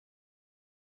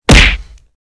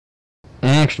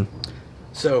action.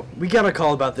 So, we got a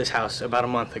call about this house about a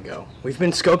month ago. We've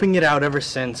been scoping it out ever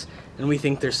since, and we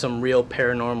think there's some real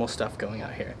paranormal stuff going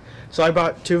out here. So I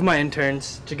brought 2 of my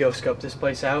interns to go scope this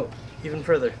place out even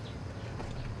further.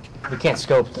 We can't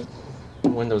scope. The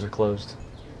windows are closed.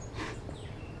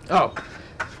 Oh,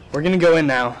 we're gonna go in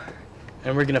now,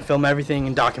 and we're gonna film everything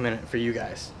and document it for you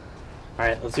guys.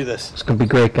 Alright, let's do this. It's gonna be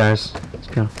great, guys. Let's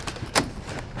go.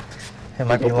 It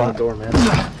might be a Open lot. the door,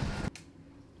 man.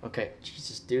 Okay,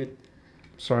 Jesus, dude.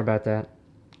 Sorry about that.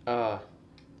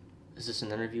 Is this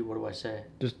an interview? What do I say?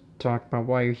 Just talk about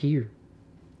why you're here.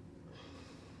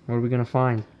 What are we gonna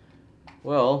find?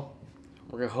 Well,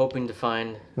 we're hoping to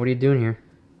find What are you doing here?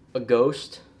 a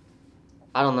ghost.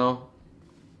 I don't know.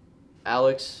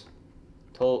 Alex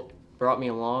brought me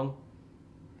along.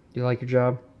 Do you like your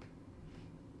job?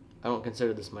 I don't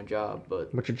consider this my job,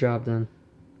 but What's your job then?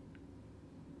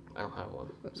 I don't have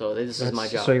one. So this is my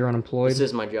job. So you're unemployed? This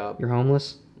is my job. You're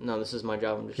homeless? No, this is my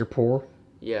job. I'm just. You're poor?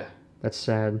 Yeah. That's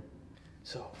sad.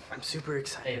 So, I'm super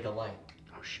excited. Hey, the light.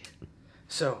 Oh shit.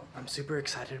 So, I'm super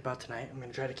excited about tonight. I'm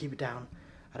gonna try to keep it down.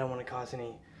 I don't want to cause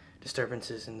any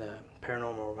disturbances in the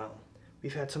paranormal realm.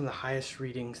 We've had some of the highest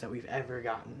readings that we've ever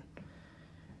gotten.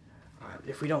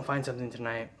 If we don't find something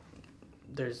tonight,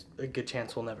 there's a good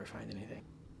chance we'll never find anything.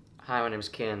 Hi, my name's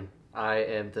Ken. I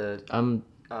am the...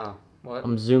 what?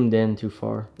 I'm zoomed in too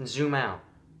far. Zoom out.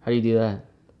 How do you do that?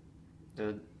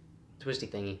 The twisty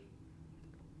thingy.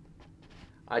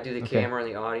 I do the Okay. camera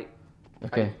and the audio.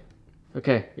 Okay.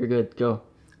 Okay, you're good. Go.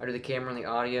 I do the camera and the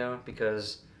audio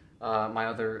because my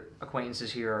other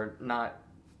acquaintances here are not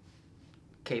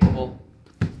capable.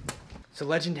 So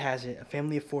legend has it, a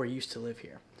family of 4 used to live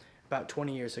here. About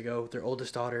 20 years ago, their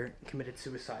oldest daughter committed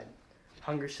suicide,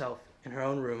 hung herself in her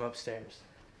own room upstairs.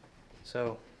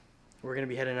 So we're going to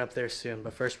be heading up there soon,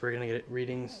 but first we're going to get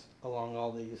readings along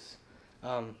all these.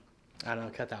 I don't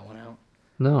know, cut that one out.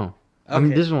 No. Okay. I mean,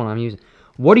 this is one I'm using.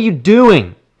 What are you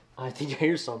doing? I think I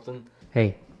hear something.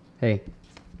 Hey. Hey.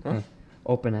 Huh? Hey.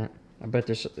 Open it. I bet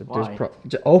there's Why?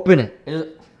 just open it. Is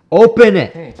it? Open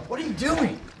it. Hey. What are you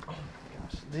doing? Oh my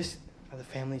gosh, these are the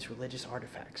family's religious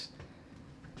artifacts.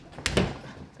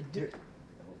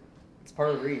 It's part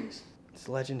of the readings. This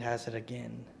legend has it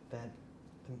again that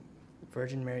the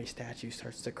Virgin Mary statue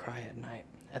starts to cry at night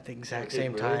at the exact Dude,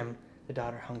 same really? time the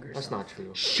daughter hung herself. That's not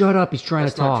true. Shut up. He's trying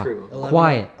That's to not talk. true. 11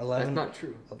 Quiet. 11 That's not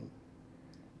true.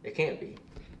 It can't be.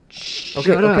 Shut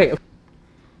Okay, up. okay.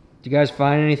 Did you guys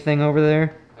find anything over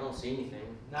there? I don't see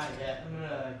anything. Not yet. I'm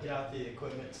gonna get out the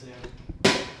equipment soon.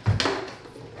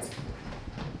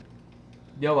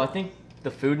 Yo, I think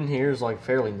the food in here is like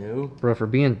fairly new. Bro, for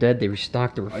being dead, they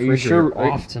restock the you refrigerator sure? Are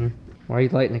you- often. Why are you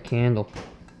lighting a candle?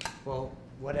 Well,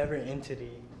 whatever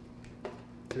entity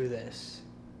threw this.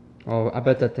 Oh, I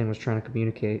bet that thing was trying to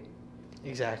communicate.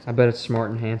 Exactly. I bet it's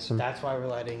smart and handsome. That's why we're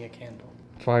lighting a candle.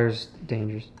 Fire's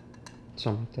dangerous.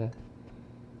 Something like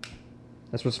that.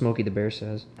 That's what Smokey the Bear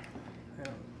says.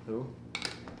 Who?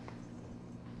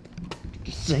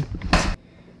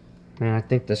 Man, I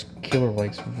think this killer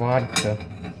likes vodka.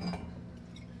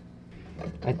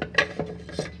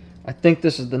 I think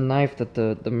this is the knife that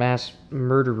the mass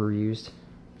murderer used.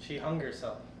 She hung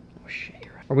herself. Oh shit,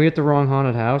 you're right. Are we at the wrong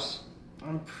haunted house?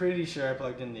 I'm pretty sure I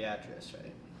plugged in the address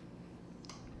right.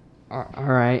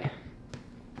 Alright.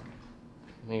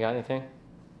 You got anything?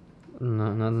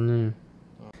 No, nothing new.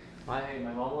 Hey,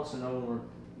 my mom wants to know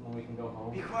when we can go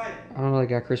home. Be quiet. I don't know, I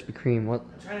got Krispy Kreme. What?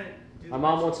 I'm trying to do My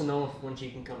mom wants to know when she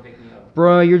can come pick me up.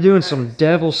 Bro, you're doing some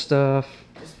devil stuff.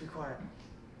 Just be quiet.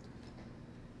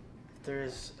 If there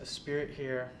is a spirit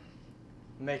here,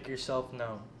 make yourself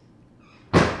known.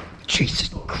 Jesus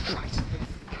Christ.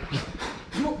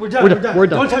 We're done. We're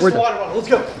done. Don't touch We're the done. water bottle. Let's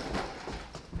go.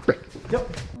 Frick.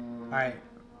 Yep. All right.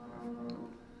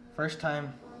 First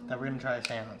time that we're gonna try a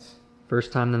seance.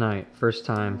 First time tonight. First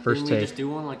time. First Didn't we take. just do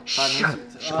one like 5 Shut.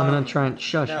 minutes? I'm gonna try and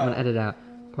shush. I'm no. gonna edit out.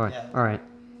 Quiet. Yeah. All right.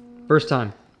 First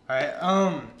time. All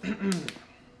right.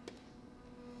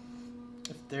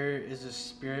 If there is a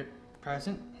spirit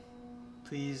present,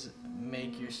 please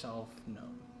make yourself known.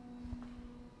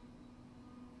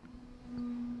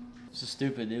 This is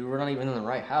stupid, dude. We're not even in the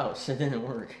right house. It didn't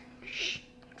work. Shh.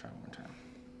 I'll try one more time.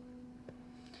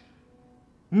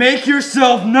 Make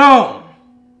yourself known.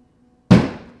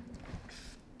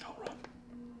 Don't run.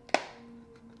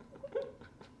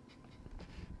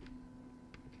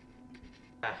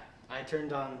 I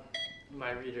turned on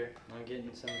my reader. I'm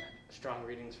getting some strong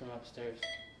readings from upstairs.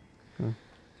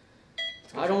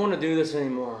 I don't want to do this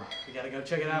anymore. We gotta go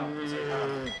check it out.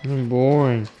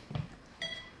 Boring.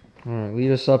 All right,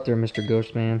 lead us up there, Mr.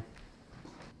 Ghost Man.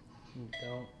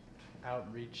 Don't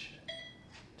outreach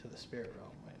to the spirit realm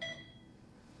right now.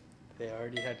 They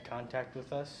already had contact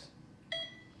with us.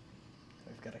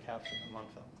 We've got to capture them on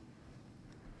film.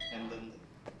 And then.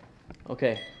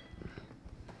 Okay.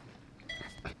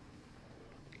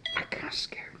 I'm kind of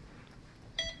scared.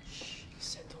 Shh, he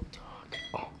said don't talk.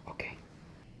 Oh, okay.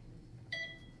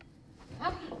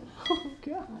 Oh,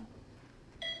 God.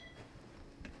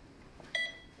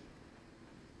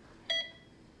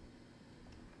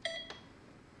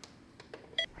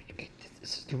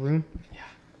 This is the room? Yeah.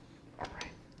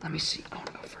 Alright. Let me see. I want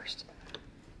to go first.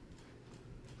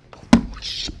 Oh,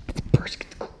 shit. First, get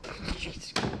the cross. Get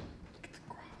the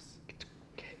cross.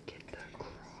 Get the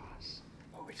cross.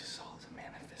 What we just saw is a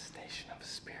manifestation of a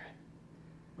spirit.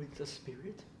 Wait, the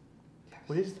spirit? Yes.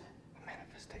 What is that? A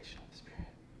manifestation of the spirit.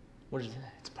 What is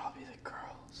that? It's probably the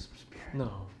girl's spirit.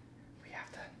 No. We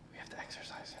have to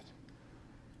exercise it.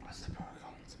 What's the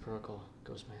protocol? It's a protocol,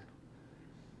 Ghost Man.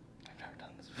 I've never done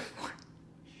this before.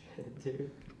 Shit,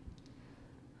 dude.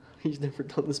 He's never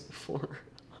done this before.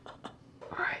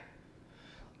 Alright.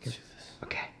 Let's do this.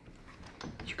 Okay.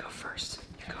 You go first.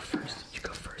 You go first. You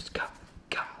go first. Go.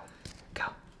 Go. Go.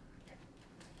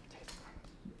 Take the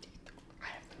I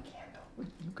have the candle. Wait,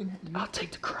 you can. I'll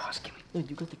take the cross. Give me. No,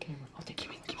 you got the camera. I'll take. Give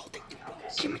me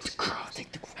the cross.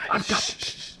 Take the cross. I'm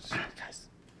done. Guys.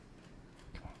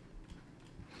 Come on.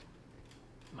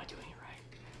 Am I doing it right?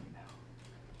 No.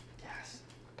 Yes.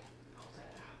 Okay. Hold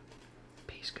it out.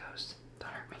 Peace, ghost. Don't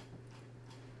hurt me.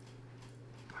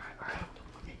 Alright.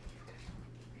 Okay.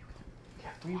 You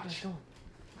have to Where are you watch. guys going?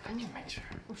 I need to make sure.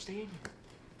 Oh, stay in here.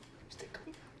 Stay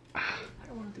clean. I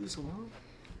don't want to do this alone.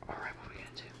 Alright, what are we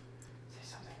gonna do? Say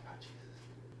something about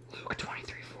Jesus. Luke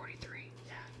 23:43.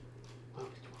 Yeah.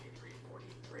 Luke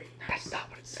 23:43. That's not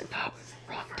what it said. No.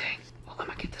 Wrong thing. Well, I'm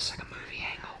gonna get this like a movie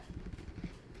angle.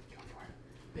 Go for it.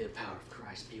 May the power of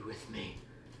Christ be with me.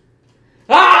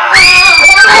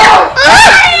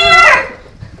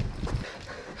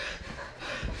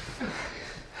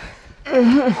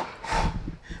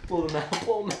 Pull them out.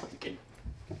 Pull them out. Okay.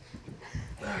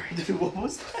 Dude, what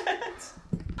was that?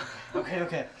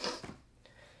 Okay.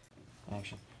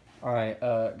 Action. Alright,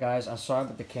 guys, I'm sorry,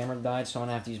 but the camera died, so I'm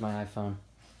gonna have to use my iPhone.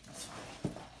 That's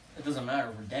fine. It doesn't matter.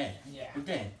 We're dead. Yeah. We're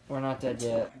dead. We're not dead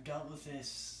yet. I've dealt with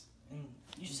this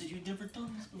You said you'd never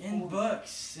done this before. in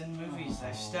books and movies.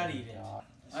 I've studied it. God.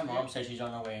 My mom said she's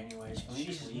on her way anyways. Can we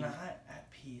just She's leave? not at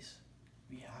peace.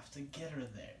 We have to get her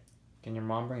there. Can your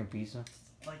mom bring a pizza?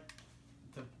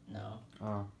 No.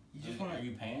 Oh, You just Are want to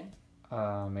you paying?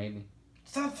 maybe.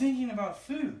 stop thinking about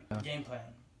food. Yeah. Game plan.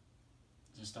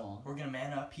 Is it still on? We're gonna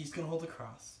man up. He's gonna hold the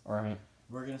cross. Alright,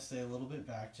 We're gonna stay a little bit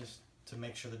back just to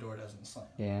make sure the door doesn't slam,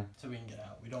 yeah. so we can get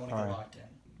out. We don't want to get Alright. locked in.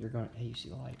 You're going, hey, you see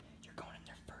the light? You're going in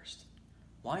there first.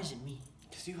 Why is it me?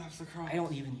 Cause you have the cross. I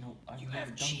don't even know. I've You never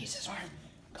have done Jesus. this.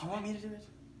 Do you want me to do it?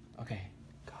 Okay.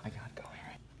 I got it. Go.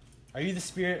 Are you the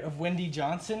spirit of Wendy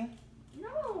Johnson?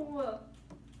 No.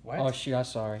 What? Oh, shoot, I'm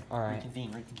sorry. Alright.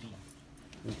 Reconvene.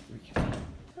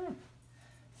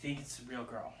 think it's a real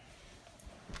girl.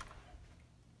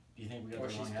 Do you think we got Or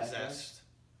the she's wrong address? possessed.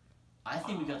 I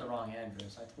think we got the wrong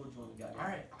address. I told you when we got here.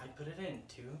 Alright, I put it in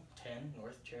 210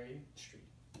 North Cherry Street.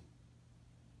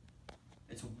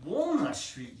 It's Walnut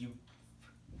Street, you...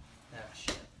 Ah,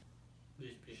 shit.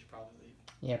 We should probably leave.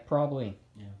 Yeah, probably.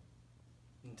 Yeah.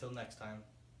 Until next time.